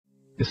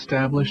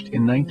Established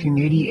in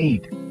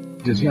 1988,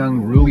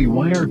 DeXiangRui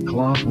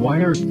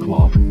Wire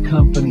Cloth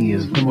Company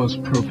is the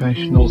most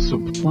professional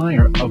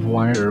supplier of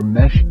wire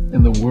mesh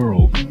in the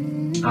world.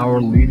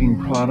 Our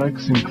leading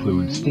products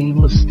include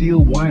stainless steel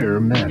wire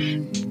mesh,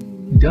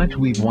 Dutch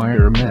weave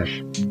wire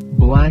mesh,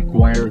 black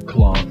wire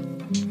cloth,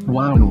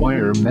 wound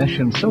wire mesh,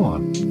 and so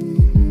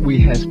on. We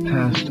has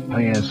passed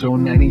ISO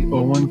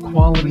 9001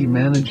 quality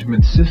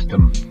management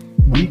system.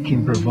 We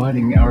can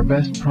providing our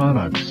best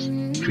products,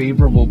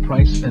 favorable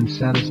price and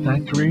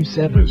satisfactory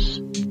service.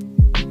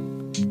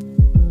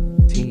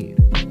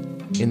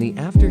 In the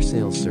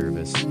after-sales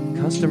service,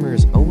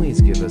 customers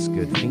always give us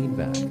good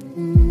feedback.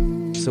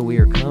 So we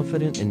are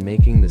confident in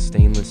making the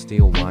stainless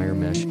steel wire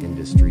mesh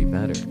industry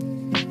better.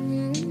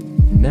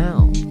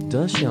 Now,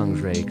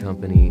 DeXiangRui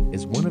Company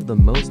is one of the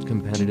most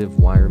competitive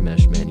wire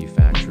mesh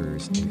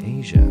manufacturers in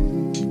Asia.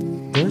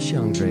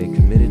 DeXiangRui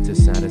committed to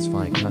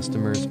satisfy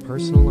customers'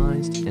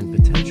 personalized and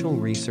potential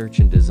research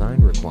and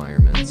design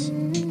requirements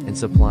and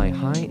supply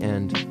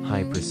high-end,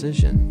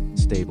 high-precision,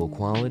 stable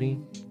quality,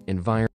 environment.